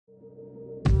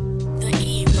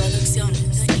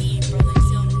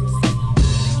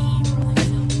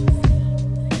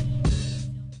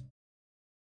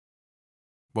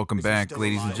Welcome back,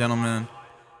 ladies and gentlemen.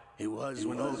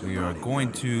 We are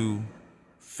going to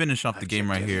finish off the game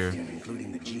right here.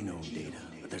 Including the genome data,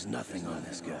 but there's nothing on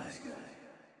this guy.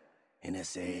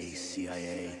 NSA,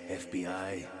 CIA,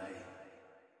 FBI.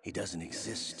 He doesn't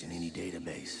exist in any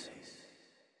database.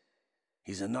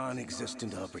 He's a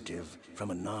non-existent operative from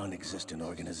a non-existent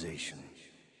organization.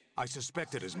 I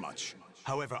suspected as much.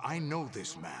 However, I know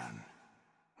this man.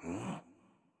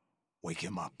 Wake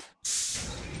him up.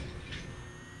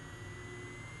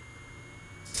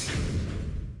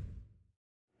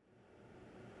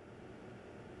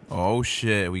 Oh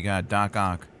shit, we got Doc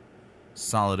Ock.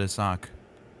 Solid as Ock.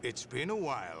 It's been a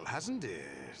while, hasn't it?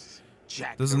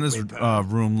 Jack Doesn't this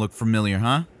room look familiar,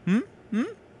 huh? You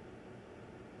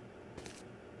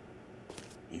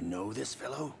know this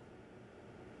fellow?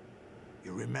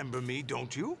 You remember me,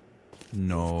 don't you?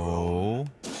 No.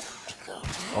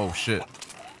 Oh shit.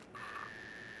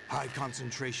 High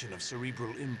concentration of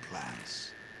cerebral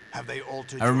implants. Have they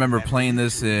altered I remember your playing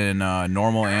this in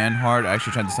normal and hard. I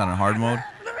actually tried this on in hard mode.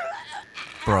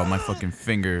 Bro, my fucking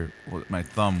finger, my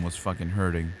thumb was fucking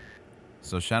hurting.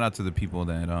 So shout out to the people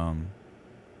that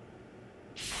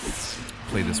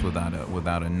play this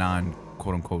without a non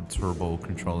quote unquote turbo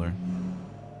controller.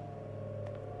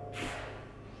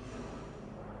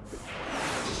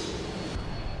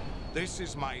 This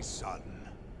is my son.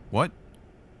 What?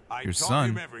 I Your taught son?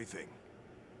 him everything.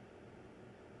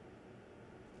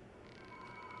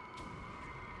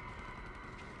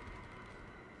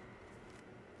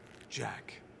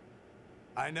 Jack,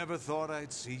 I never thought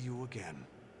I'd see you again.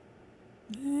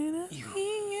 You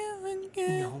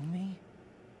know me?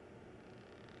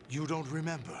 You don't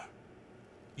remember.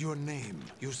 Your name,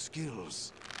 your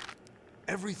skills.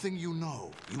 Everything you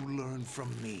know, you learned from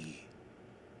me.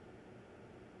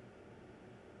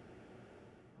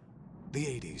 The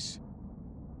 80s.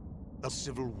 A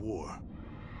civil war.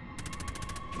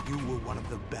 You were one of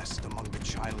the best among the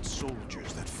child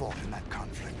soldiers that fought in that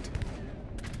conflict.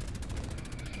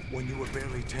 When you were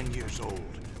barely 10 years old,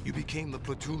 you became the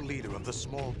platoon leader of the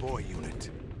small boy unit.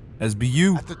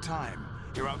 SBU. At the time,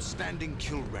 your outstanding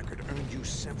kill record earned you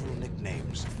several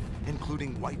nicknames,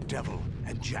 including White Devil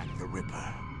and Jack the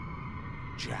Ripper.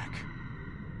 Jack,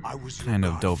 I was your Kind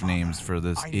of dope godfather. names for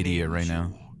this I idiot named right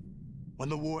now. you. When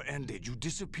the war ended, you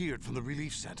disappeared from the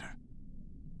relief center.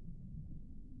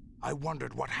 I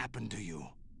wondered what happened to you.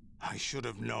 I should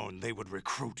have known they would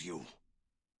recruit you.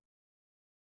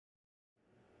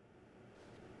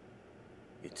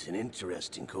 It's an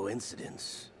interesting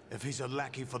coincidence. If he's a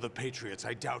lackey for the Patriots,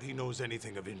 I doubt he knows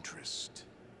anything of interest.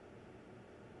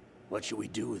 What should we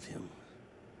do with him?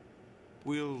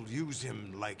 We'll use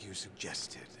him like you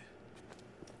suggested.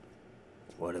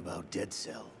 What about Dead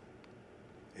Cell?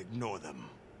 Ignore them.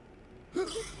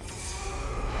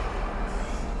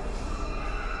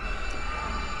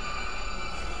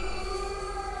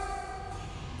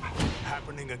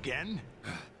 Happening again?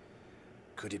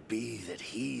 Could it be that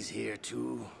he's here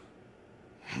too?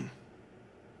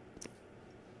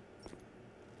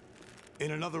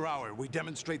 In another hour, we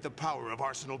demonstrate the power of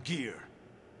Arsenal gear.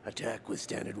 Attack with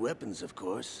standard weapons, of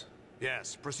course.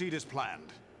 Yes, proceed as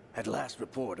planned. At last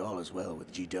report, all is well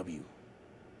with GW.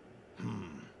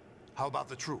 How about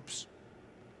the troops?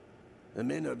 The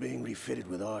men are being refitted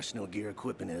with Arsenal gear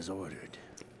equipment as ordered.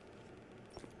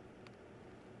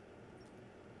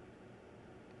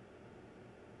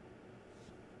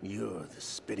 You're the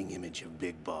spitting image of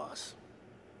Big Boss.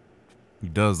 He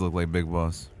does look like Big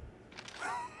Boss.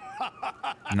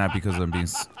 Not because I'm being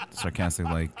sarcastic,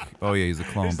 like, oh yeah, he's a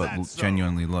clone, Is but that so?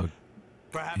 genuinely look.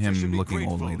 Perhaps Him I should be looking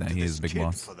old grateful like that, to he this is Big kid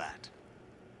Boss. for that.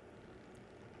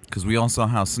 Because we all saw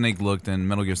how Snake looked in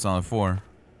Metal Gear Solid 4.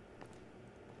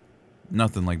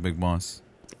 Nothing like Big Boss.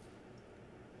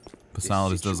 But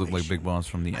Solidus does look like Big Boss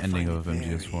from the ending of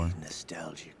MGS4.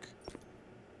 Nostalgic.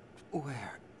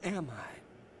 Where am I?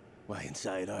 Why,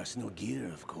 inside Arsenal gear,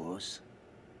 of course.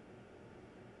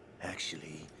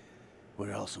 Actually,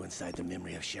 we're also inside the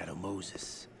memory of Shadow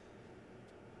Moses.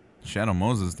 Shadow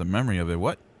Moses, the memory of it,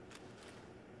 what?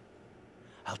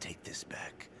 I'll take this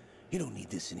back. You don't need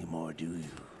this anymore, do you?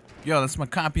 Yo, that's my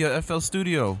copy of FL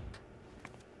Studio.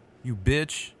 You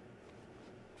bitch.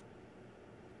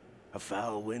 A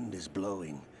foul wind is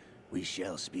blowing. We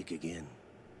shall speak again.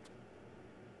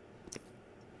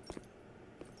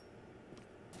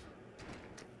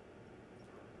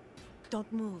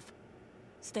 Don't move.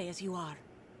 Stay as you are.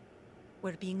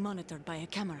 We're being monitored by a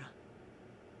camera.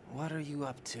 What are you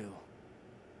up to?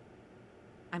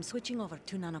 I'm switching over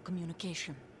to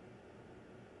nanocommunication.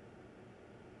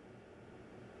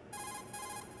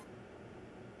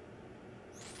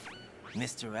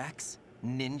 Mr. X?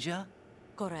 Ninja?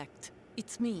 Correct.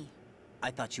 It's me.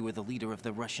 I thought you were the leader of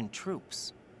the Russian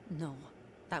troops. No,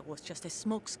 that was just a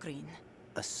smokescreen.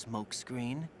 A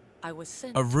smokescreen? I was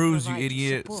sent A to ruse, you provide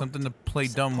idiot. support. Something to play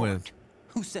dumb with. Support?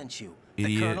 Who sent you?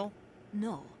 Idiot. The Colonel?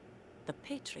 No, the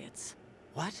Patriots.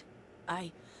 What?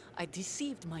 I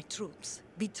deceived my troops,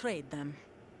 betrayed them.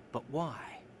 But why?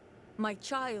 My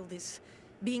child is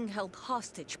being held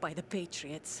hostage by the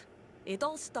Patriots. It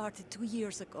all started 2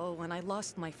 years ago when I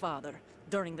lost my father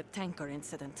during the tanker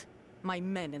incident. My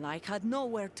men and I had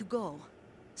nowhere to go.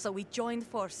 So we joined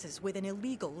forces with an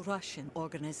illegal Russian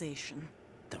organization.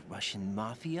 The Russian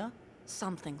Mafia?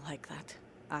 Something like that,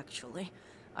 actually.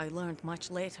 I learned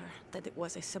much later that it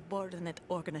was a subordinate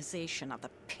organization of the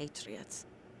Patriots.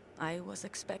 I was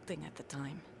expecting at the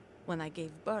time. When I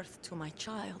gave birth to my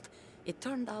child, it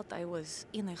turned out I was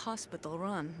in a hospital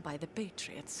run by the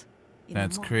Patriots. In the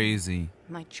That's morning, crazy.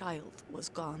 my child was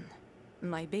gone.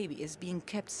 My baby is being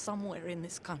kept somewhere in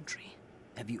this country.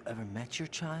 Have you ever met your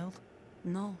child?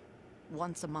 No.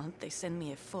 Once a month they send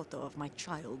me a photo of my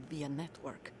child via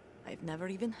network. I've never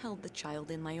even held the child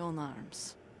in my own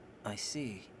arms. I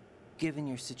see. Given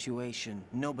your situation,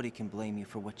 nobody can blame you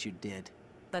for what you did.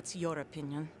 That's your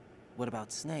opinion. What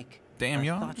about Snake? Damn, I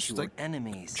y'all. thought Just you like were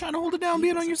enemies. trying to hold it down, He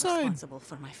being on wasn't your side. responsible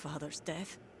for my father's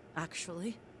death.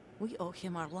 Actually, we owe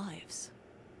him our lives.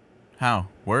 How?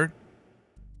 Word?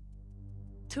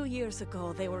 2 years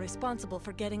ago, they were responsible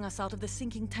for getting us out of the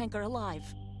sinking tanker alive.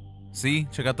 See?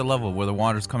 Check out the level where the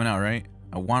water's coming out, right?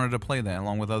 I wanted to play that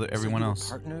along with everyone so you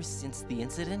else. were partners since the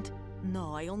incident?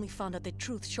 No, I only found out the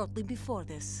truth shortly before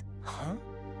this, Huh?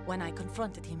 when I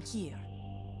confronted him here.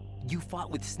 You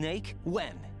fought with Snake?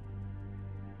 When?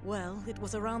 Well, it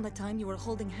was around the time you were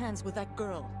holding hands with that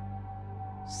girl.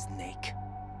 Snake.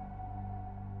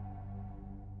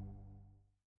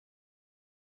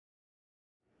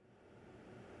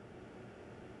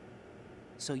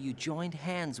 So you joined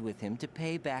hands with him to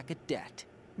pay back a debt.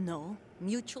 No,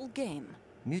 mutual gain.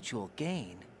 Mutual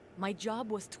gain. My job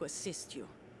was to assist you.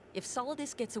 If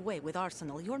Solidus gets away with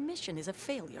Arsenal, your mission is a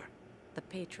failure. The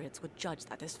Patriots would judge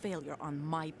that as failure on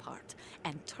my part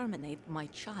and terminate my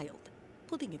child.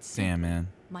 Putting it simply, Damn, man.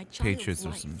 my child's Patriots are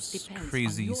life some depends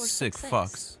crazy, on your sick success.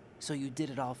 fucks. So you did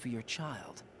it all for your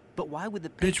child. But why would the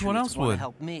Bitch, Patriots what else want to would?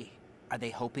 help me? Are they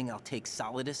hoping I'll take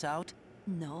Solidus out?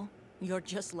 No, you're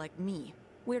just like me.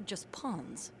 We're just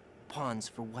pawns. Pawns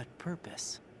for what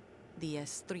purpose? The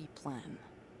S3 plan.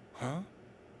 Huh?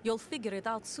 You'll figure it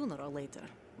out sooner or later,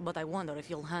 but I wonder if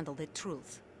you'll handle the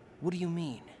truth. What do you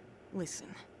mean? Listen,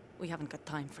 we haven't got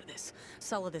time for this.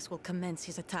 Solidus will commence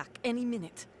his attack any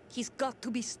minute. He's got to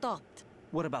be stopped.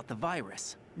 What about the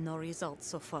virus? No results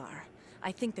so far.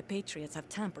 I think the Patriots have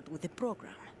tampered with the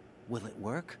program. Will it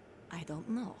work? I don't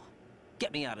know.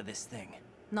 Get me out of this thing.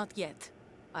 Not yet.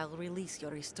 I'll release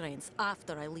your restraints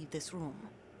after I leave this room.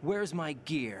 Where's my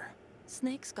gear?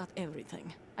 Snake's got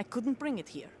everything. I couldn't bring it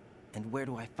here. And where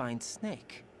do I find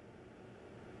Snake?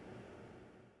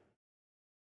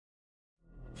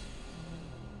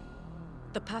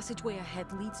 The passageway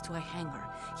ahead leads to a hangar.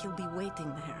 He'll be waiting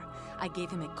there. I gave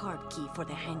him a card key for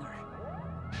the hangar.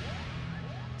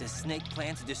 Does Snake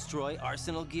plan to destroy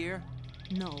Arsenal gear?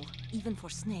 No, even for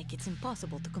Snake, it's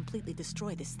impossible to completely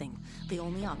destroy this thing. The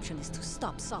only option is to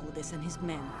stop Solidus and his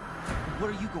men. What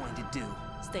are you going to do?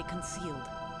 Stay concealed.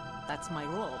 That's my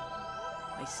role.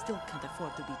 I still can't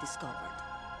afford to be discovered.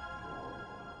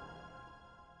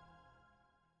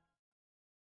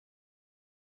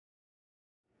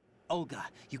 Olga,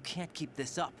 you can't keep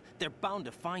this up. They're bound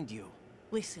to find you.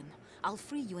 Listen, I'll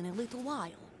free you in a little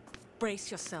while.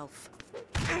 Brace yourself.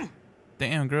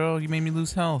 Damn, girl, you made me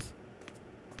lose health.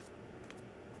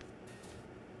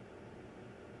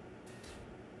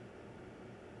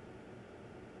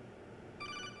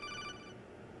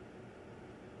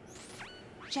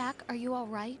 Jack, are you all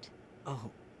right? Oh,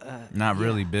 Not yeah.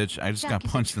 really, bitch. I just Jack, got is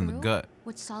it punched in the true? gut.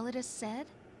 What Solidus said?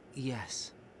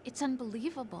 Yes. It's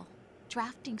unbelievable.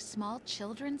 Drafting small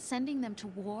children, sending them to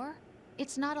war?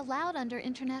 It's not allowed under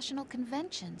international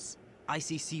conventions.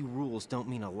 ICC rules don't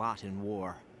mean a lot in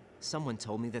war. Someone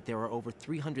told me that there are over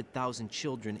 300,000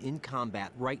 children in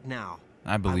combat right now.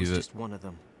 I believe was it. just one of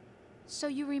them. So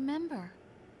you remember.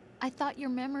 I thought your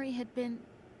memory had been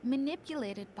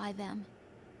manipulated by them.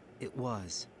 It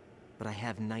was. But I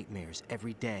have nightmares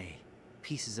every day.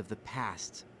 Pieces of the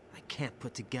past I can't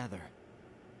put together.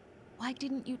 Why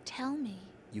didn't you tell me?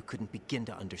 You couldn't begin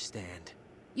to understand.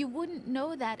 You wouldn't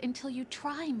know that until you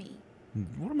try me.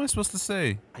 What am I supposed to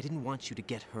say? I didn't want you to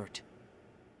get hurt.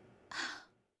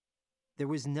 There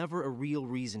was never a real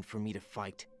reason for me to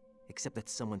fight, except that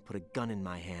someone put a gun in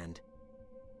my hand.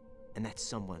 And that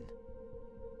someone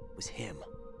was him.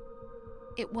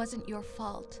 It wasn't your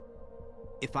fault.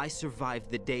 If I survived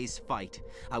the day's fight,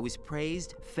 I was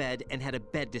praised, fed, and had a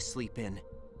bed to sleep in.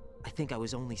 I think I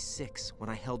was only 6 when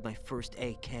I held my first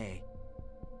AK.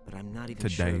 But I'm not even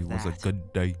sure Today of that. was a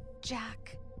good day.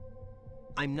 Jack.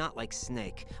 I'm not like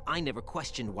Snake. I never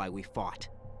questioned why we fought.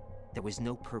 There was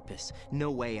no purpose,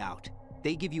 no way out.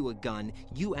 They give you a gun,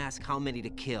 you ask how many to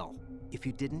kill. If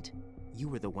you didn't, you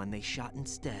were the one they shot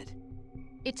instead.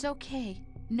 It's okay.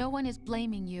 No one is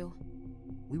blaming you.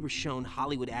 We were shown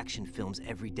Hollywood action films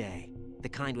every day. The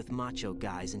kind with macho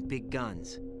guys and big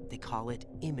guns. They call it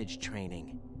image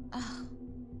training. Ugh.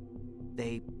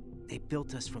 They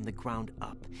built us from the ground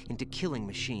up into killing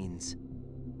machines.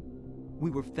 We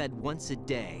were fed once a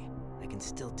day. I can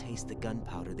still taste the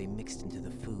gunpowder they mixed into the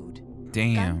food.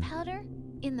 Damn. Gunpowder?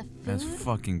 In the food? That's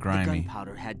fucking The grimy.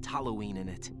 gunpowder had toluene in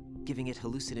it, giving it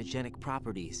hallucinogenic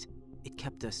properties. It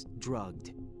kept us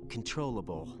drugged,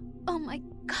 controllable. Oh my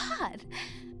god.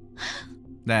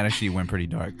 That actually went pretty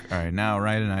dark. All right, now,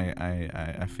 right, and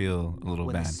I feel a little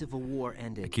When bad. the Civil War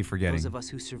ended, I keep forgetting. those of us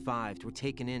who survived were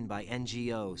taken in by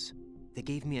NGOs. They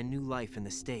gave me a new life in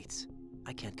the States.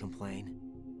 I can't complain.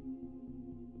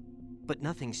 But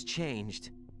nothing's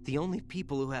changed. The only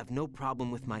people who have no problem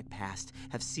with my past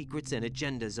have secrets and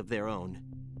agendas of their own.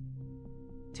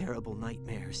 Terrible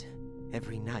nightmares.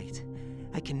 Every night.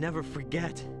 I can never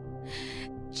forget.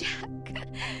 Jack.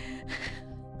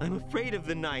 I'm afraid of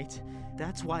the night.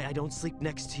 That's why I don't sleep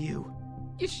next to you.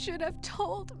 You should have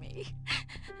told me.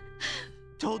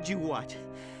 Told you what?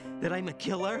 That I'm a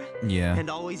killer? Yeah. And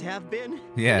always have been?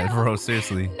 Yeah, No. bro,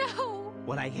 seriously. No.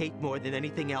 What I hate more than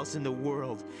anything else in the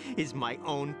world is my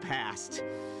own past.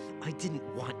 I didn't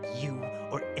want you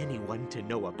or anyone to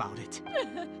know about it.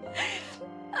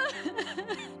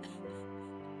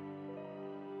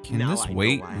 Can Now this I know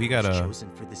wait? why We I was gotta chosen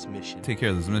for this mission. take care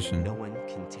of this mission. No one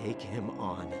can take him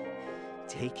on,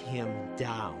 take him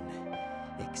down,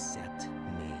 except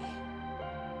me.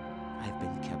 I've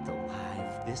been kept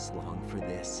alive this long for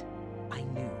this. I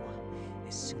knew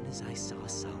as soon as I saw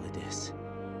Solidus.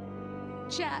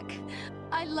 Jack,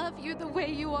 I love you the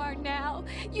way you are now.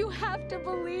 You have to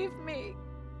believe me.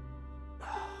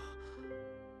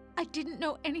 I didn't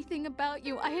know anything about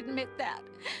you, I admit that.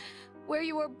 Where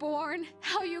you were born,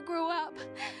 how you grew up.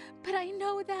 But I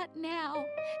know that now.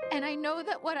 And I know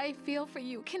that what I feel for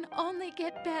you can only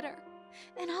get better.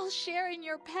 And I'll share in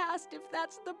your past if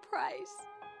that's the price.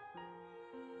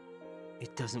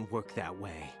 It doesn't work that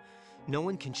way. No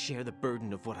one can share the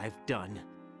burden of what I've done.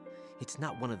 It's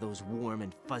not one of those warm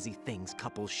and fuzzy things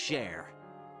couples share.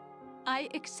 I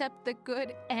accept the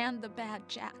good and the bad,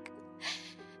 Jack.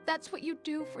 That's what you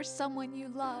do for someone you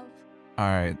love. All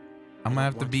right, I'm gonna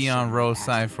have to be on Rose's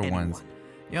side for once.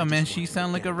 Yo, man, she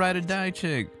sound like a ride or die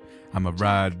chick. I'm a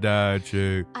ride or die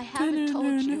chick. I haven't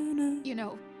told you, you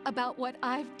know, about what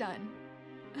I've done.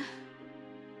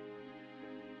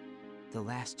 The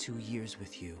last 2 years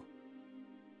with you,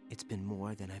 it's been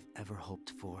more than I've ever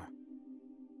hoped for.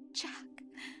 Jack.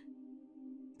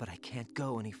 But I can't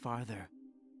go any farther.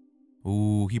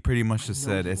 Ooh, he pretty much I just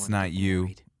know said, you it's wanna not get you,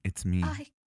 married. it's me.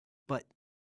 But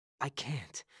I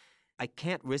can't. I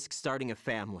can't risk starting a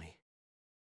family.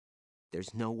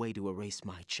 There's no way to erase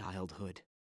my childhood.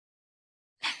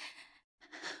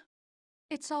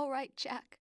 It's all right,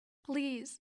 Jack.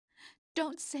 Please,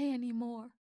 don't say any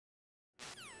more.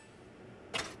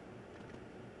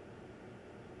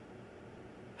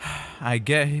 I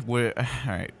get where, all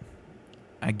right.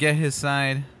 I get his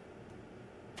side,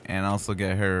 and also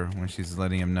get her when she's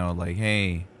letting him know, like,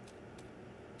 hey,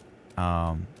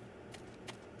 I'm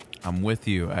with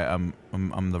you. I'm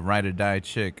the ride or die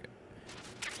chick.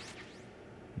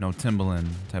 No Timberland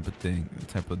type of thing,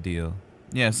 type of deal.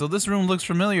 Yeah, so this room looks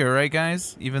familiar, right,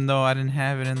 guys? Even though I didn't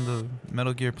have it in the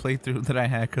Metal Gear playthrough that I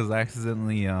had, because I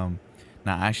accidentally,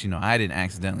 actually, no, I didn't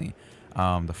accidentally.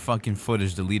 The fucking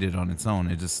footage deleted on its own.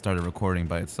 It just started recording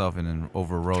by itself and then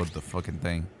overrode the fucking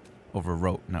thing.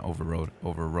 Overrode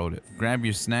it. Grab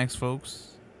your snacks,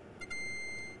 folks.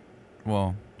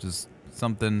 Well, just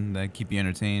something that keep you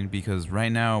entertained, because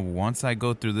right now, once I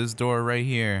go through this door right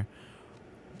here,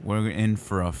 we're in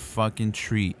for a fucking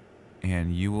treat.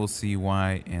 And you will see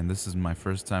why. And this is my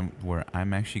first time where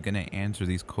I'm actually going to answer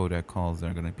these Kodak calls that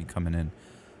are going to be coming in.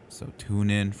 So tune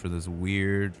in for this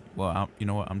weird... Well, you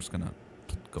know what? I'm just going to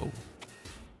go.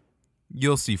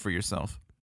 You'll see for yourself.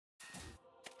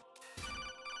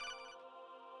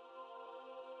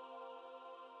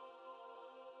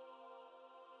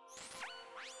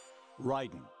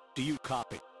 Raiden, do you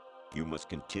copy? You must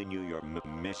continue your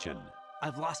mission.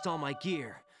 I've lost all my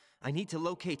gear. I need to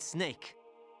locate Snake.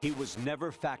 He was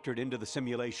never factored into the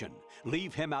simulation.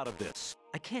 Leave him out of this.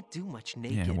 I can't do much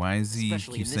naked. Yeah, why is he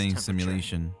especially keep in this saying temperature.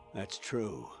 simulation? That's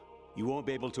true. You won't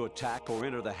be able to attack or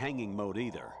enter the hanging mode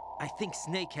either. I think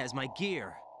Snake has my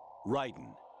gear.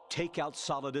 Raiden, take out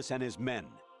Solidus and his men.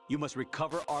 You must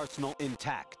recover Arsenal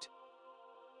intact.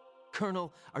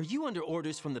 Colonel, are you under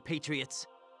orders from the Patriots?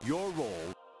 Your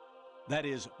role, that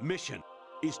is, mission,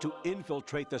 is to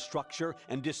infiltrate the structure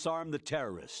and disarm the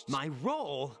terrorists. My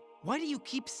role? Why do you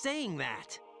keep saying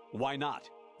that? Why not?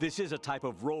 This is a type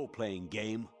of role-playing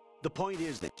game. The point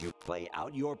is that you play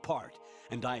out your part,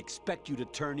 and I expect you to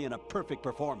turn in a perfect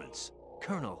performance.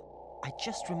 Colonel, I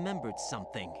just remembered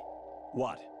something.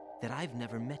 What? That I've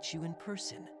never met you in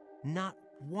person. Not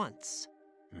once.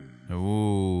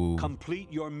 Ooh.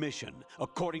 Complete your mission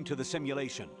according to the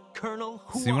simulation. Colonel,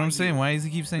 who See what are I'm saying? you? Why does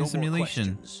he keep saying No more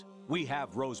simulation? questions. We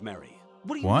have Rosemary.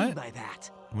 What do you What? mean by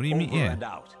that? What do you mean? Over Yeah. and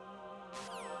out.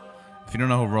 If you don't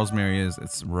know who Rosemary is,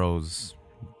 it's Rose.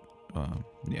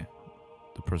 Yeah,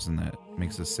 the person that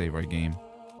makes us save our game.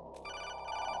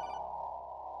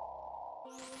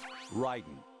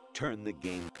 Raiden, turn the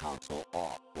game console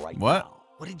off right What? now.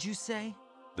 What did you say?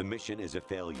 The mission is a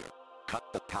failure.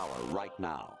 Cut the power right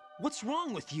now. What's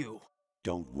wrong with you?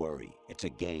 Don't worry, it's a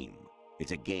game.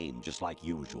 It's a game just like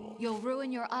usual. You'll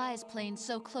ruin your eyes playing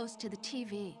so close to the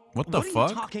TV. What the What are fuck?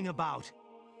 you talking about?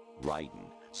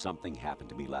 Raiden, something happened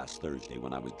to me last Thursday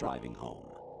when I was driving home.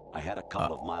 I had a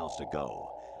couple of miles to go.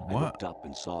 I what? looked up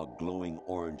and saw a glowing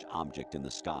orange object in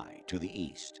the sky to the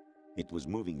east. It was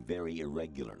moving very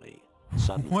irregularly.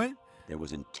 Suddenly, What? there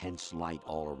was intense light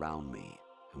all around me.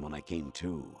 And when I came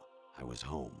to, I was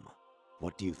home.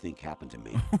 What do you think happened to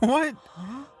me? What?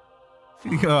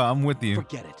 Yo, I'm with you.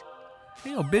 Forget it.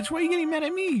 Hey, yo, bitch, why are you getting mad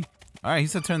at me? All right, he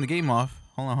said turn the game off.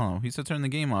 Hold on. He said turn the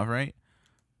game off, right?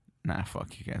 Nah,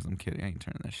 fuck you guys. I'm kidding. I ain't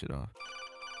turning that shit off.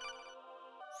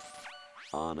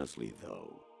 Honestly,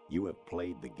 though, you have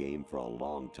played the game for a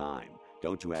long time.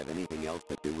 Don't you have anything else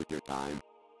to do with your time?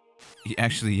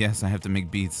 Actually, yes, I have to make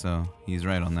beats, so he's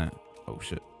right on that. Oh,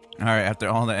 shit. All right, after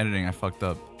all the editing, I fucked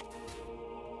up.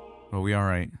 But we all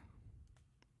right.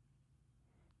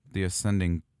 The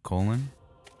ascending colon.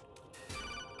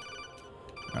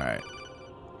 All right.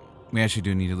 We actually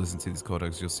do need to listen to these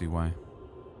codecs. You'll see why.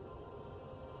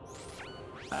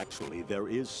 Actually, there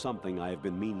is something I have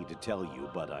been meaning to tell you,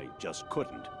 but I just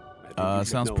couldn't. I think you should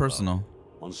Sounds know, personal.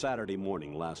 though. On Saturday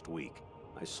morning last week,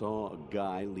 I saw a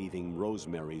guy leaving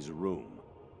Rosemary's room.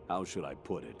 How should I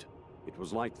put it? It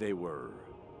was like they were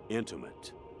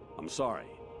intimate. I'm sorry.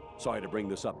 Sorry to bring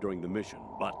this up during the mission,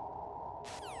 but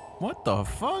What the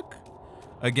fuck?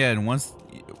 Again,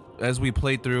 as we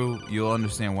play through, you'll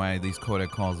understand why these codec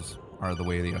calls are the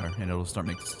way they are, and it'll start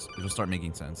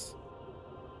making sense.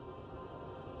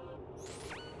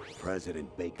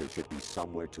 President Baker should be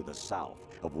somewhere to the south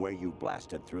of where you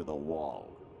blasted through the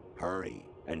wall. Hurry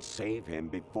and save him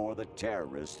before the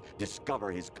terrorists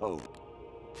discover his code.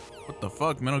 What the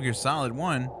fuck? Metal Gear Solid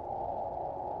 1?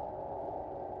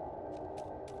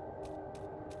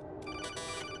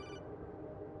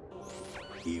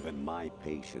 Even my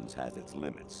patience has its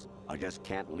limits. I just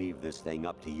can't leave this thing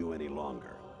up to you any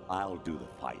longer. I'll do the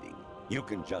fighting. You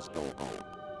can just go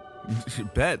home.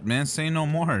 Bet, man. Say no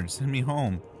more. Send me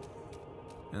home.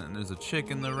 And there's a chick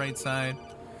in the right side.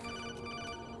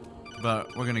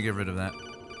 But we're gonna get rid of that.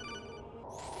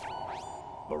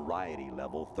 Variety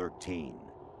level 13.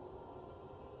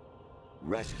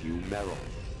 Rescue Meryl,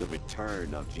 the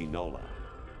return of Ginola.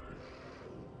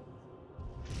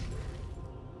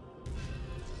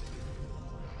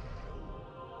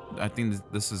 I think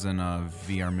this is in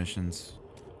VR missions,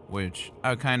 which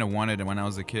I kind of wanted when I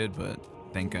was a kid, but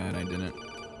thank God I didn't.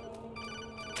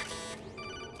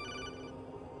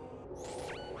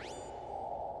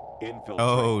 Infiltrate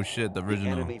Oh shit, the the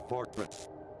original. enemy fortress,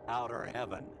 outer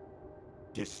heaven.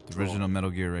 Destroy The original Metal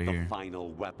Gear right the here.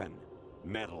 final weapon,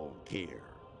 Metal Gear.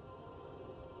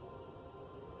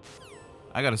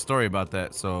 I got a story about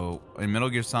that. So in Metal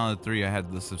Gear Solid 3, I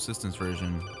had the subsistence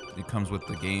version. It comes with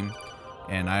the game,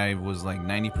 and I was like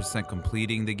 90%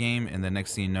 completing the game, and the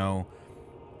next thing you know,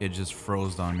 it just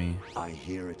froze on me. I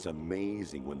hear it's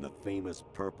amazing when the famous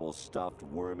purple stuffed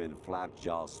worm in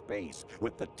Flapjaw Space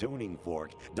with the tuning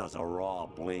fork does a raw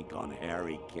blink on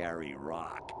Harry Carey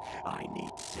Rock. I need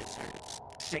scissors.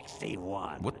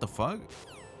 61. What the fuck?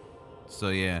 So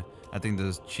yeah, I think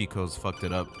those cheat codes fucked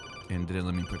it up and didn't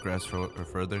let me progress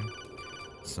further.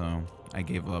 So I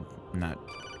gave up not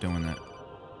doing that.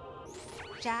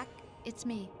 Jack, it's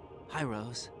me. Hi,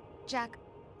 Rose. Jack,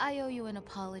 I owe you an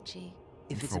apology.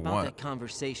 If it's For about what? that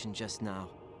conversation just now,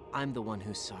 I'm the one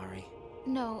who's sorry.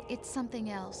 No, it's something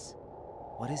else.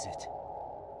 What is it?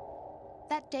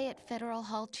 That day at Federal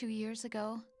Hall 2 years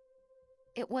ago,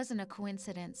 it wasn't a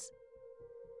coincidence.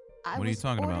 I What are you was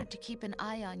talking ordered about? to keep an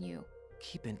eye on you.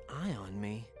 Keep an eye on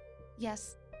me.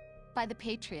 Yes, by the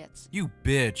Patriots. You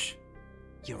bitch.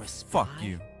 You're a spy? Fuck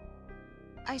you.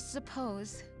 I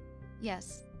suppose.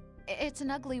 Yes. It's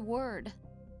an ugly word.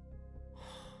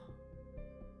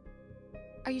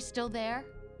 Are you still there?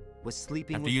 Was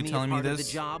sleeping After with you me telling a me part of this,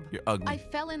 the job? you're ugly. I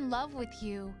fell in love with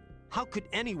you. How could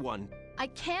anyone? I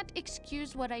can't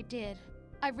excuse what I did.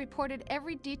 I've reported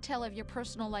every detail of your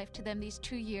personal life to them these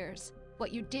 2 years.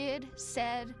 What you did,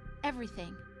 said,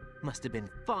 everything. Must have been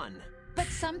fun. But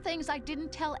some things I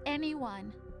didn't tell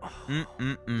anyone.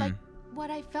 Like what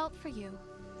I felt for you.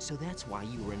 So that's why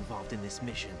you were involved in this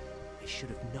mission. I should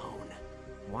have known.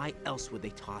 Why else would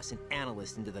they toss an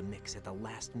analyst into the mix at the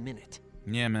last minute?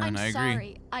 Yeah, man, I'm I agree.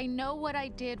 sorry. I know what I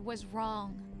did was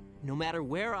wrong. No matter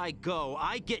where I go,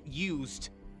 I get used.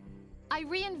 I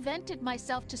reinvented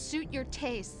myself to suit your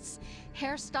tastes.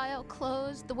 Hairstyle,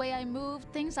 clothes, the way I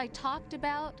moved, things I talked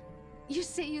about. You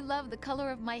say you love the color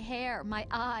of my hair, my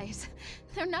eyes.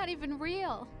 They're not even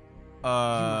real. You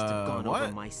must have gone what?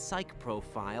 over my psych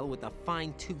profile with a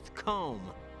fine-tooth comb.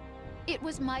 It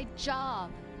was my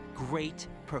job. Great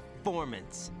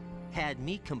performance. Had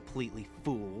me completely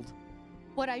fooled.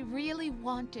 What I really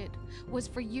wanted was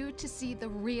for you to see the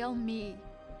real me.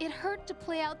 It hurt to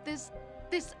play out this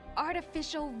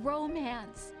artificial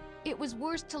romance. It was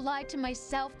worse to lie to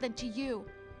myself than to you.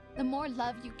 The more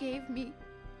love you gave me,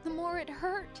 the more it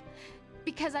hurt.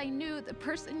 Because I knew the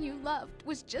person you loved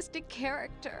was just a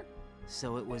character.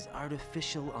 So it was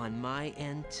artificial on my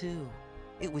end too.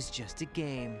 It was just a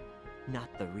game, not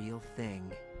the real thing.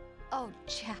 Oh,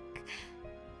 Jack.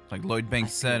 Like Lloyd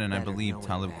Banks I said, feel and I better believe knowing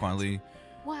Talib that. Kweli,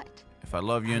 What? if I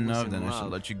love you I was enough, in then I should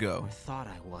love, let you go. Or thought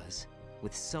I was,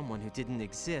 with someone who didn't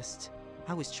exist.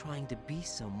 I was trying to be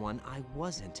someone I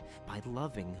wasn't by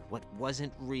loving what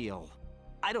wasn't real.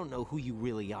 I don't know who you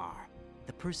really are.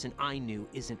 The person I knew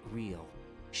isn't real.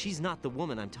 She's not the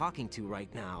woman I'm talking to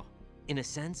right now. In a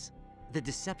sense, the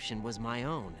deception was my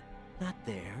own, not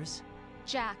theirs.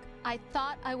 Jack, I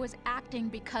thought I was acting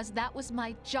because that was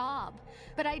my job.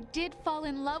 But I did fall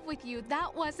in love with you.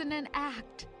 That wasn't an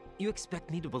act. You expect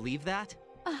me to believe that?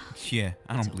 Yeah,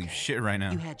 I It's don't believe okay. shit right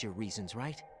now. You had your reasons,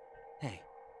 right? Hey,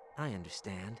 I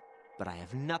understand, but I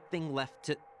have nothing left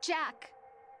to... Jack!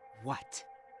 What?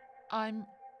 I'm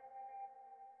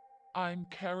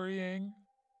carrying.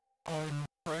 I'm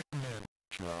pregnant,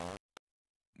 Jack.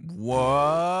 What?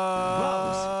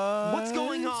 Rose, what's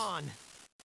going on?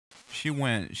 She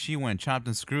went chopped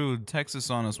and screwed Texas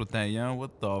on us with that, yo.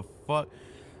 What the fuck?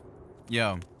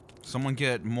 Yo, someone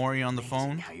get Maury on the Amazing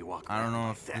phone. how you walk I don't around know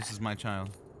like if that. this is my child.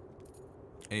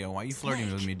 Hey, yo, why you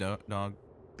flirting with me, dog?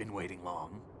 Been waiting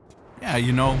long. Yeah,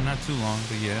 you know, not too long,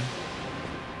 but yeah.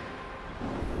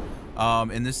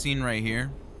 In this scene right here,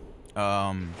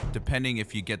 depending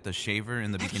if you get the shaver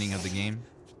in the beginning of the game,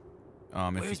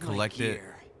 if you Where's my collect it,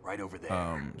 gear? Right over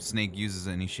there. Snake uses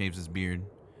it and he shaves his beard.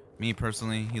 Me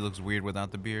personally, he looks weird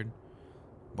without the beard,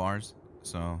 bars.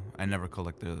 So I never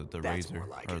collect the That's razor more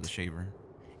like or it. the shaver.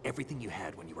 Everything you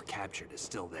had when you were captured is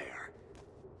still there.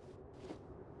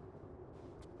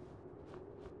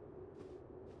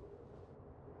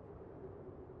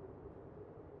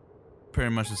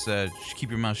 Pretty much just said, "Just keep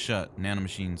your mouth shut,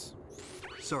 nanomachines."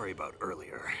 Sorry about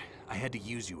earlier. I had to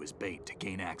use you as bait to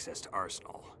gain access to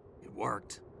Arsenal. It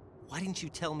worked. Why didn't you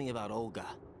tell me about Olga?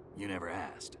 You never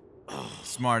asked.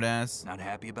 Smart ass. Not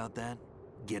happy about that?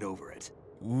 Get over it.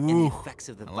 Any Ooh, effects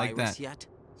of the I like virus that. yet?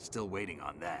 Still waiting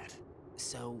on that.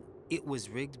 So, it was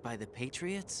rigged by the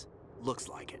Patriots? Looks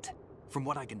like it. From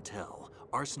what I can tell,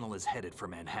 Arsenal is headed for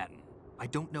Manhattan. I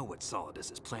don't know what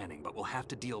Solidus is planning, but we'll have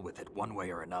to deal with it one way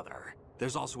or another.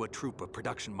 There's also a troop of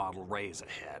production model Rays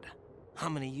ahead. How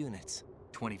many units?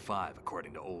 25,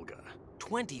 according to Olga.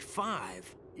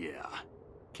 25? Yeah.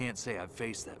 Can't say I've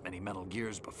faced that many Metal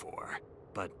Gears before,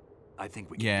 but I think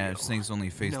we can Yeah, deal. Snake's only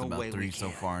faced No about way we 3 so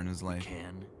can. far in his We life.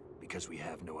 can, because we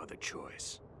have no other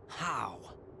choice. How?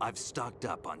 I've stocked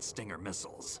up on Stinger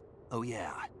missiles. Oh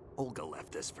yeah, Olga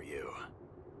left this for you.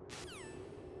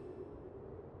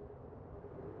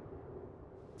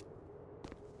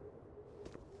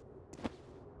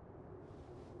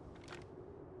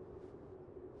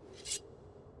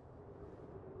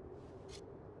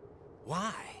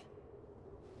 Why?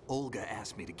 Olga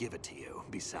asked me to give it to you.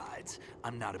 Besides,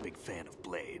 I'm not a big fan of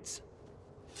blades.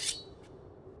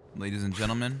 Ladies and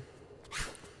gentlemen,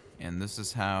 and this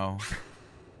is how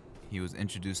he was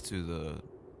introduced to the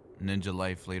ninja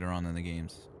life later on in the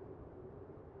games.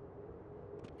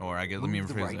 Or I guess, let me Move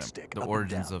the rephrase right that. stick The up and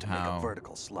origins down of to make a how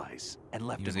vertical slice, and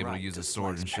left he was and able right to use a to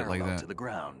sword slice and shit like parallel that. to the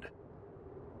ground.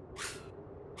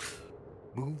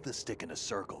 Move the stick in a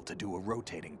circle to do a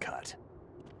rotating cut.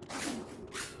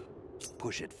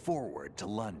 Push it forward to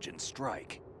lunge and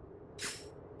strike.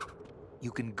 You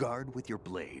can guard with your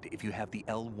blade if you have the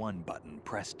L1 button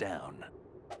pressed down.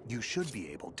 You should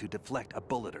be able to deflect a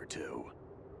bullet or two.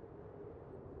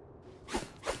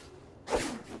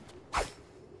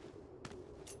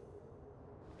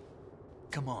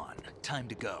 Come on, time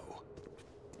to go.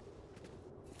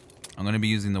 I'm gonna be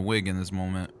using the wig in this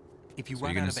moment. If you So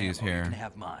run you're out gonna of see his ammo, you hair can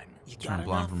have mine. You got turn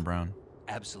blonde enough? from brown.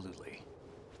 Absolutely.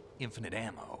 Infinite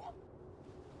ammo.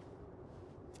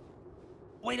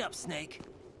 Wait up, Snake.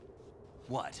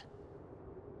 What?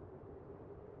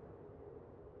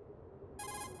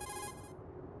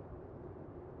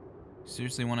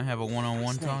 Seriously, want to have a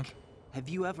one-on-one Snake, talk? have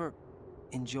you ever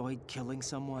enjoyed killing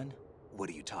someone? What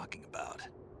are you talking about?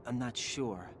 I'm not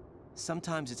sure.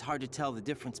 Sometimes it's hard to tell the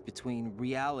difference between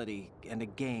reality and a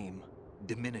game.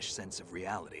 Diminished sense of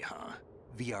reality, huh?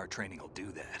 VR training will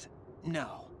do that.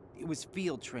 No, it was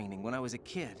field training when I was a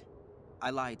kid. I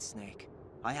lied, Snake.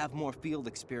 I have more field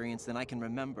experience than I can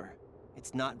remember.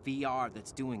 It's not VR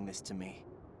that's doing this to me.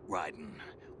 Raiden,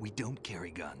 we don't carry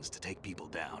guns to take people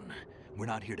down. We're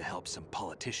not here to help some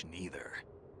politician either.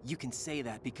 You can say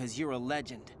that because you're a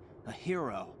legend, a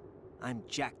hero. I'm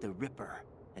Jack the Ripper,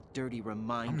 a dirty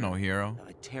reminder. I'm no hero. Of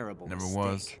a terrible Never mistake.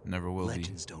 was, never will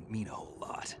Legends don't mean a whole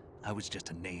lot. I was just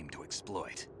a name to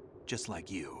exploit. Just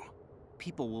like you.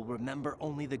 People will remember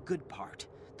only the good part,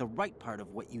 the right part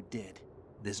of what you did.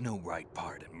 There's no right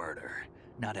part in murder.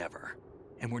 Not ever.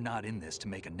 And we're not in this to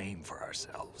make a name for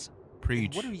ourselves. Then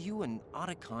Preach. what are you and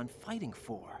Otacon fighting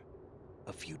for?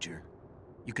 A future?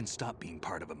 You can stop being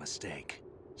part of a mistake.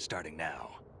 Starting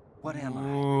now. What am I?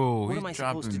 Ooh, What he's am I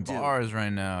supposed to dropping do? bars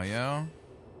right now, yo.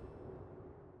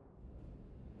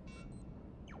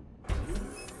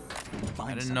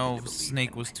 Find didn't something know to believe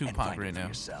Snake in was and Tupac find it right for now.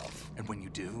 yourself. And when you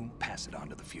do, pass it on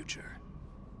to the future.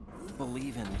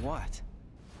 Believe in what?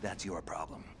 That's your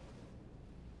problem.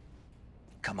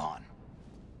 Come on.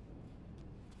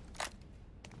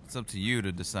 It's up to you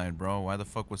to decide, bro. Why the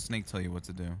fuck would Snake tell you what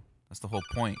to do? That's the whole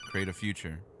point. Create a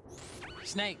future.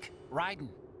 Snake, Raiden.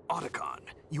 Otacon,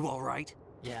 you alright?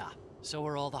 Yeah, so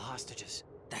are all the hostages.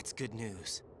 That's good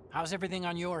news. How's everything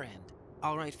on your end?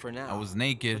 All right for now. I was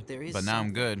naked, but there is but now I'm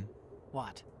something. good.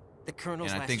 What? The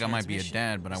Colonel's And I last think I might be a transmission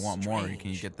dad, but I was want more. Can you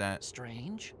strange. get that?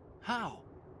 Strange? How?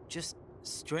 Just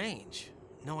strange.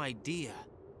 No idea.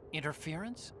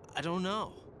 Interference? I don't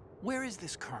know. Where is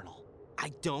this colonel?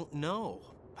 I don't know.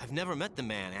 I've never met the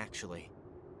man, actually.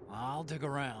 I'll dig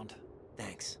around.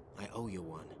 Thanks. I owe you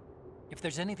one. If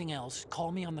there's anything else,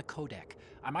 call me on the codec.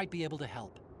 I might be able to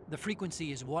help. The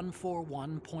frequency is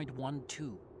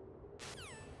 141.12.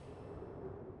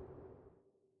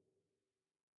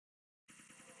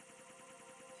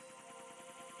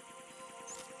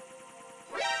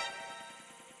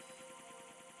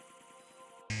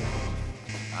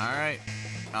 Alright.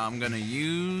 I'm gonna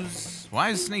use... Why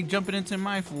is Snake jumping into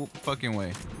my fucking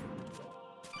way?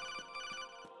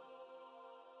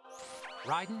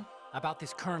 Raiden, about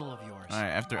this colonel of yours.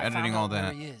 Alright, after I editing found all out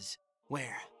that. where he is.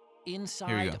 Where?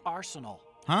 Inside go. Arsenal.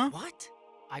 Huh? What?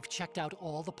 I've checked out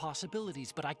all the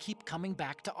possibilities, but I keep coming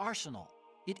back to Arsenal.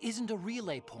 It isn't a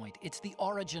relay point, it's the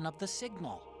origin of the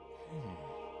signal.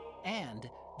 And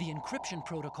the encryption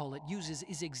protocol it uses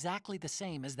is exactly the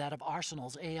same as that of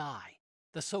Arsenal's AI,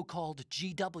 the so-called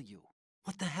GW.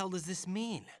 What the hell does this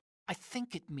mean? I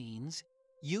think it means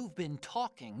you've been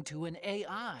talking to an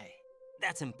AI.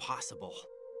 That's impossible.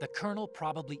 The kernel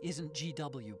probably isn't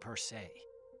GW per se.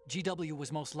 GW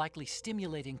was most likely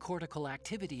stimulating cortical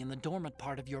activity in the dormant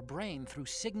part of your brain through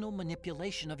signal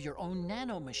manipulation of your own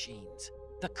nanomachines.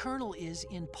 The kernel is,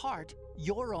 in part,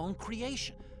 your own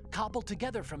creation, cobbled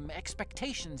together from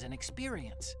expectations and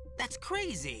experience. That's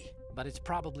crazy. But it's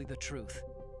probably the truth.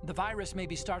 The virus may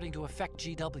be starting to affect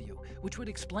GW, which would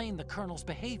explain the kernel's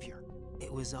behavior.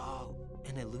 It was all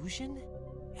an illusion?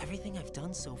 Everything I've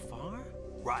done so far?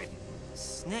 Raiden,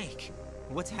 Snake,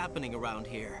 what's happening around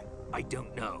here? I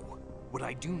don't know. What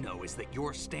I do know is that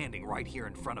you're standing right here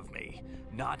in front of me.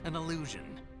 Not an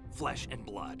illusion. Flesh and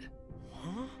blood.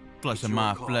 Huh? Flesh It's of your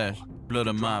my call. flesh, blood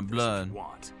of my Drop this if blood. you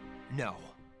want. No,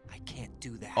 I can't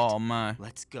do that. All mine.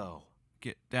 Let's go.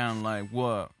 Get down like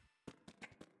what?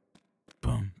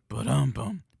 Bum ba-dum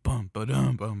bum bum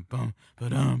ba-dum bum bum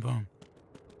ba-dum bum.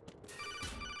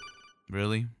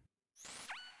 Really?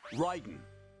 Raiden,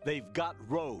 they've got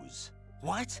Rose.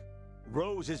 What?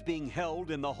 Rose is being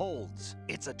held in the holds.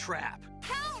 It's a trap.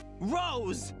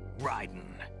 Rose! Raiden,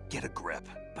 Get a grip.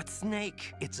 But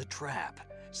Snake... It's a trap.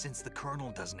 Since the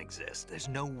Colonel doesn't exist, there's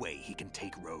no way he can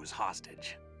take Rose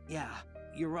hostage. Yeah,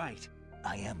 you're right.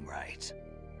 I am right.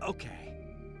 Okay.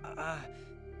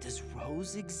 Does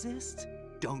Rose exist?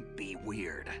 Don't be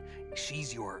weird.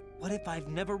 She's your... What if I've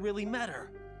never really met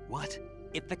her? What?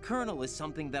 If the Colonel is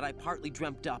something that I partly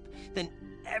dreamt up, then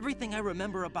everything I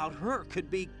remember about her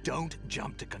could be... Don't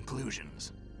jump to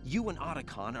conclusions. You and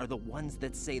Otacon are the ones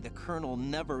that say the Colonel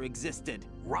never existed.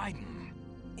 Raiden.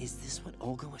 Is this what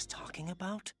Olga was talking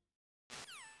about?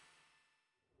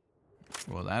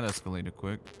 Well, that escalated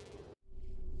quick.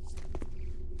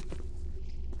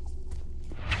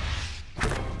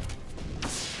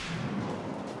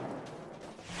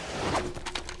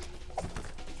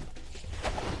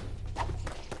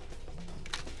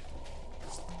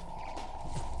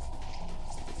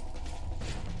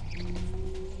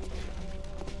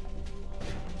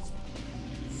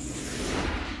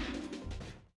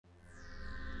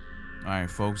 Alright,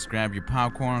 folks, grab your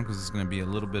popcorn because it's going to be a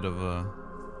little bit of a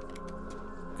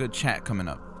good chat coming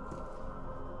up.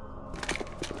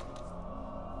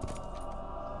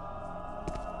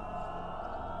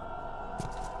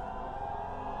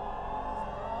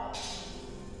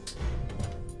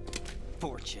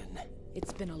 Fortune.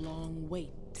 It's been a long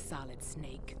wait, Solid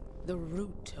Snake. The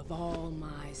root of all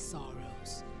my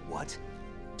sorrows. What?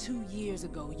 2 years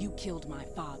ago, you killed my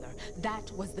father.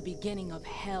 That was the beginning of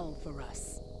hell for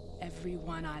us.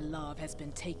 Everyone I love has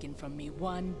been taken from me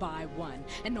one by one,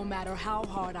 and no matter how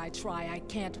hard I try, I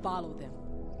can't follow them.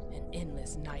 An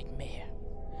endless nightmare.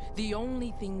 The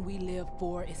only thing we live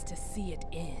for is to see it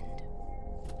end.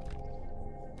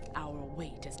 Our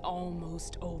wait is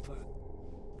almost over.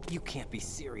 You can't be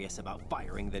serious about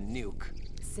firing the nuke.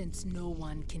 Since no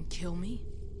one can kill me,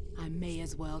 I may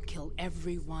as well kill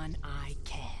everyone I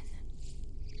can.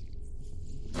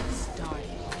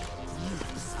 Starting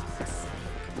with you, Solid Snake.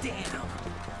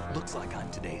 Damn! Looks like I'm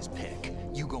today's pick.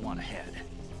 You go on ahead.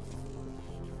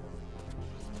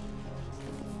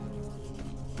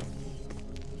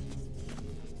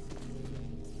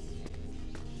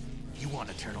 You want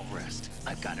eternal rest?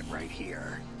 I've got it right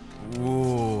here.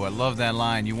 Ooh, I love that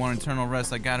line. You want eternal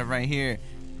rest? I got it right here.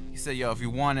 He said, yo, if you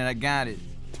want it, I got it.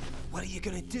 What are you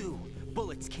gonna do?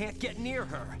 Bullets can't get near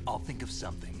her. I'll think of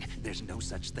something. There's no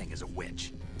such thing as a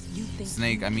witch. You think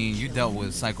Snake, I mean, you dealt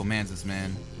with Psycho Mantis,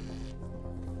 man.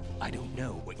 I don't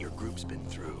know what your group's been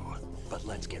through, but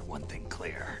let's get one thing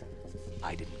clear.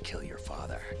 I didn't kill your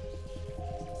father.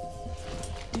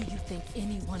 Do you think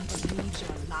anyone believes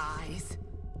your lies?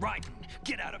 Raiden,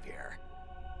 get out of here!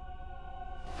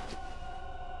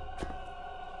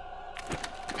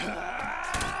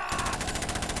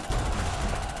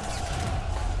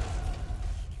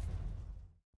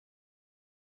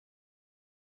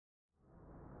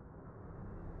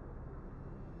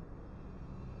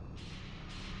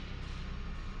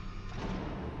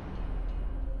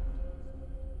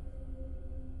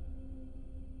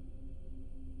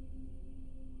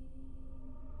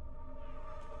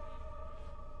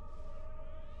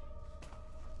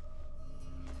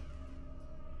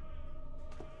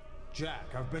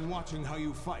 Jack, I've been watching how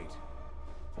you fight.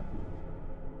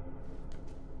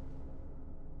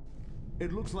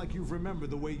 It looks like you've remembered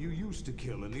the way you used to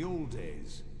kill in the old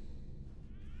days.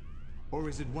 Or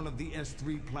is it one of the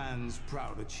S3 plan's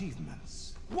proud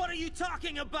achievements? What are you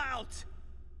talking about?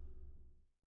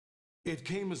 It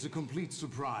came as a complete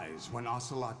surprise when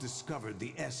Ocelot discovered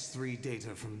the S3 data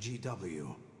from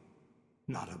GW.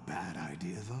 Not a bad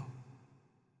idea, though.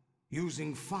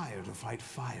 Using fire to fight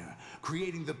fire,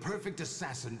 creating the perfect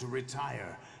assassin to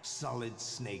retire Solid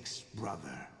Snake's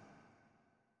brother.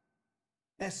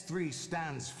 S3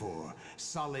 stands for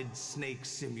Solid Snake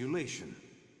Simulation.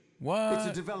 What? It's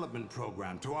a development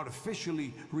program to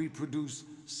artificially reproduce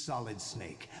Solid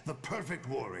Snake, the perfect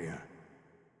warrior.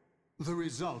 The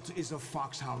result is a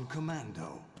Foxhound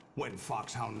Commando. When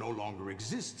Foxhound no longer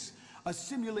exists, a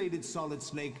simulated Solid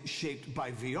Snake shaped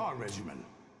by VR regimen.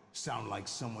 Sound like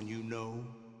someone you know,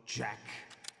 Jack?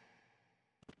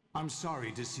 I'm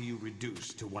sorry to see you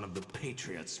reduced to one of the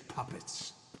Patriots'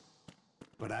 puppets.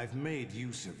 But I've made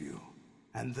use of you,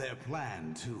 and their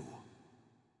plan too.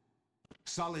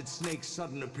 Solid Snake's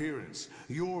sudden appearance,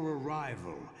 your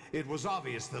arrival, it was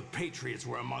obvious the Patriots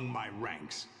were among my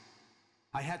ranks.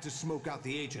 I had to smoke out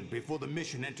the agent before the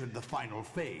mission entered the final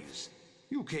phase.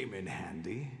 You came in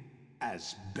handy,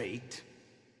 as bait.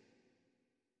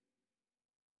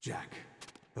 Jack,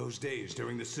 those days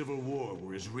during the Civil War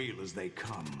were as real as they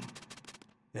come.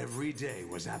 Every day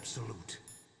was absolute,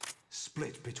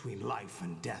 split between life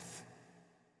and death.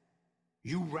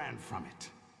 You ran from it,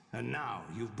 And now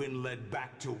you've been led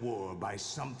back to war by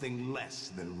something less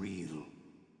than real.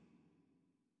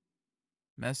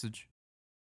 Message.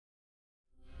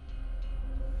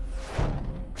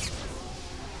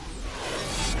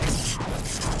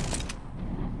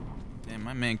 Damn,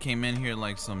 my man came in here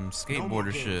like some skateboarder No more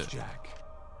games, shit. Jack.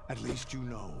 At least you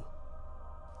know.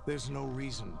 There's no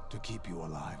reason to keep you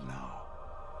alive now.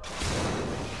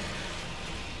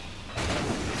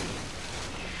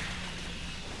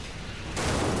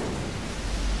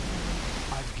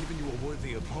 I've given you a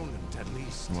worthy opponent, at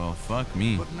least. Well, fuck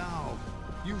me. But now,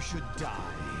 you should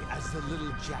die as the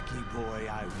little Jackie boy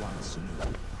I once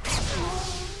knew.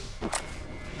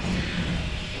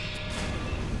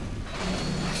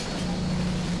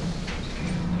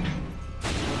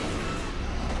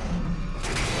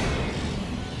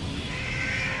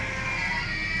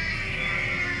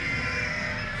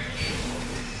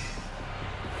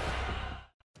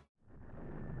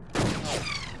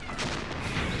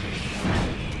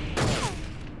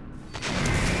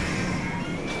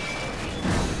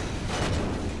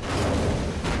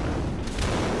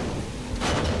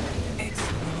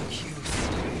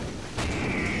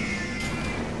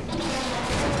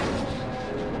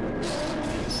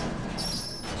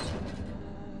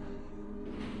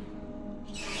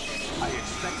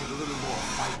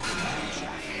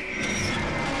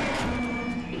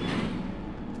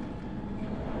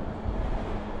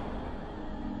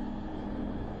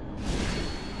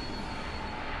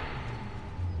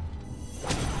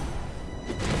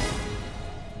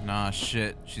 Nah,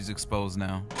 shit. She's exposed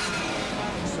now.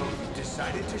 So you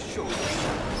decided to show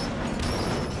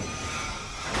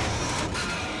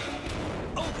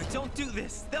Oh, but don't do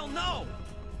this! They'll know!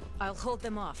 I'll hold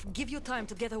them off. Give you time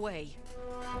to get away.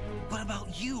 What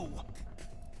about you?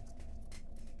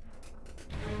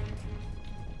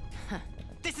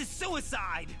 This is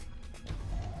suicide!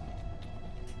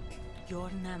 Your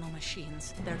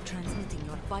nanomachines, they're transmitting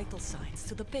your vital signs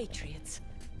to the Patriots.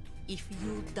 If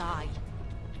you die,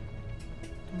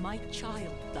 my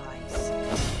child dies.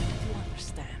 You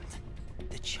understand?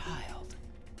 The child.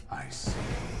 I see.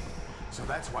 So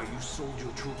that's why you sold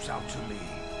your troops out to me.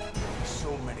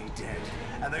 So many dead,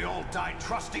 and they all died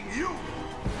trusting you!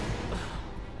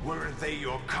 Weren't they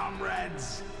your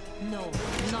comrades? No,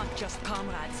 not just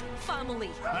comrades. Family.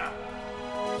 Huh?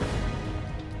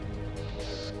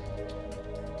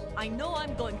 I know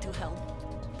I'm going to hell,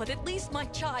 but at least my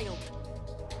child.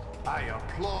 I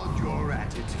applaud your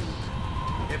attitude.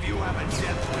 If you have a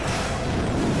death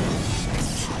wish,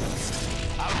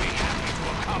 I'll be happy to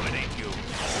accommodate you.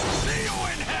 See you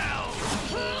in hell!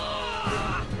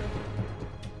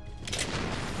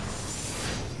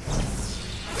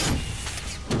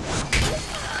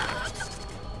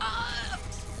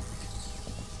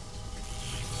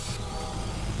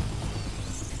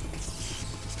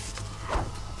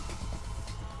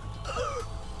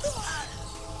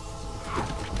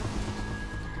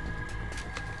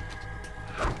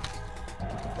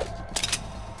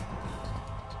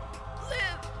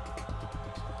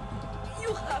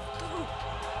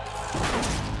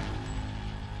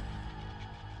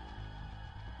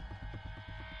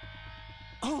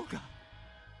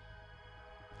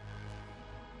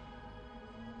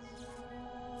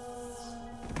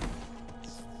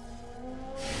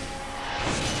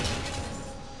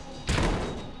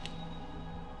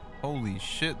 Holy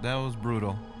shit, that was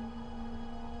brutal.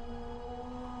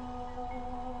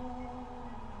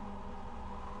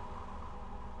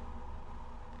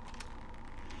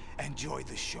 Enjoy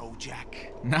the show,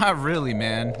 Jack. Not really,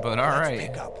 man, but alright. Let's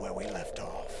pick up where we left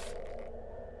off.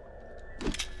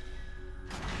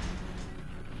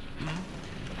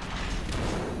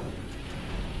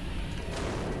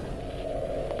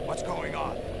 What's going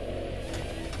on?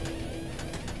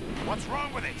 What's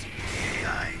wrong with it?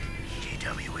 AI,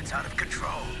 GW, it's out of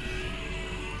control.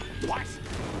 What?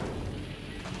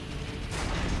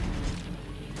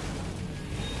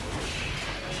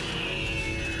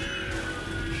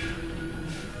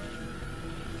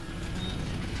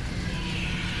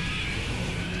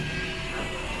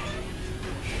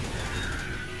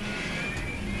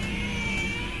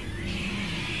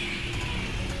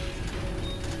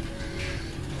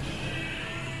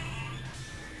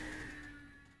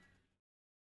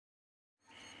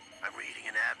 I'm reading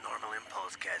an abnormal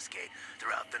impulse cascade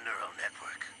throughout the neural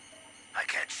network. I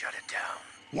can't shut it down.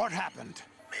 What happened?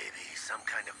 Maybe some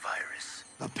kind of virus.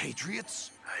 The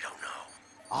Patriots? I don't know.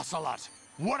 Ocelot,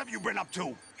 what have you been up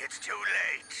to? It's too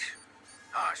late.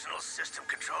 Arsenal's system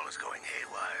control is going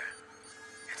haywire.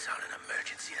 It's on an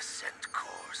emergency ascent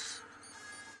course.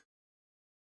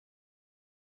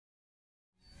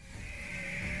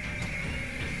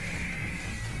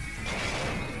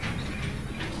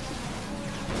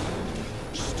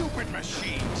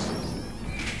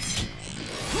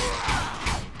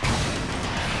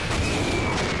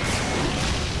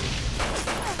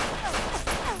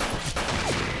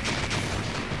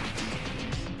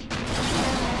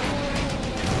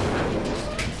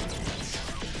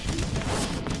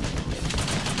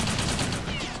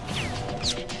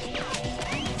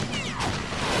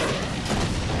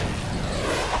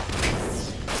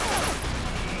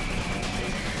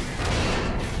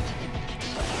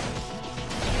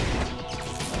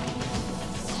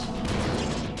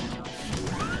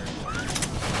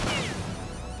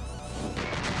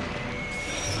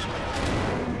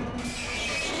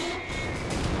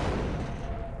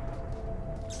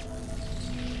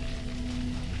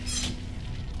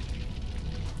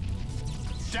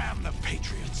 Damn the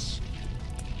Patriots!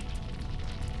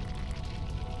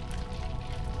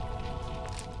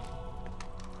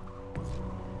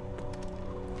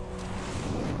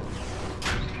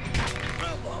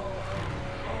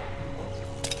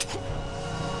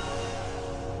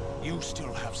 You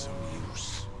still have some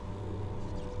use.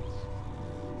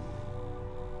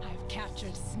 I've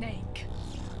captured Snake.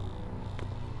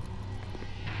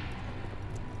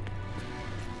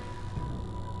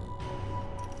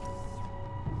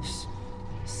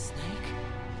 Snake?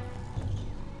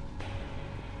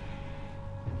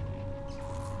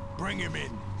 Bring him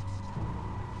in.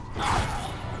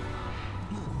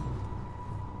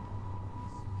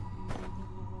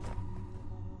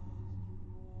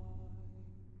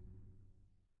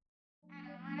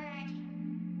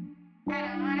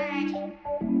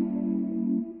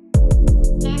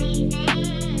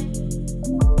 Anything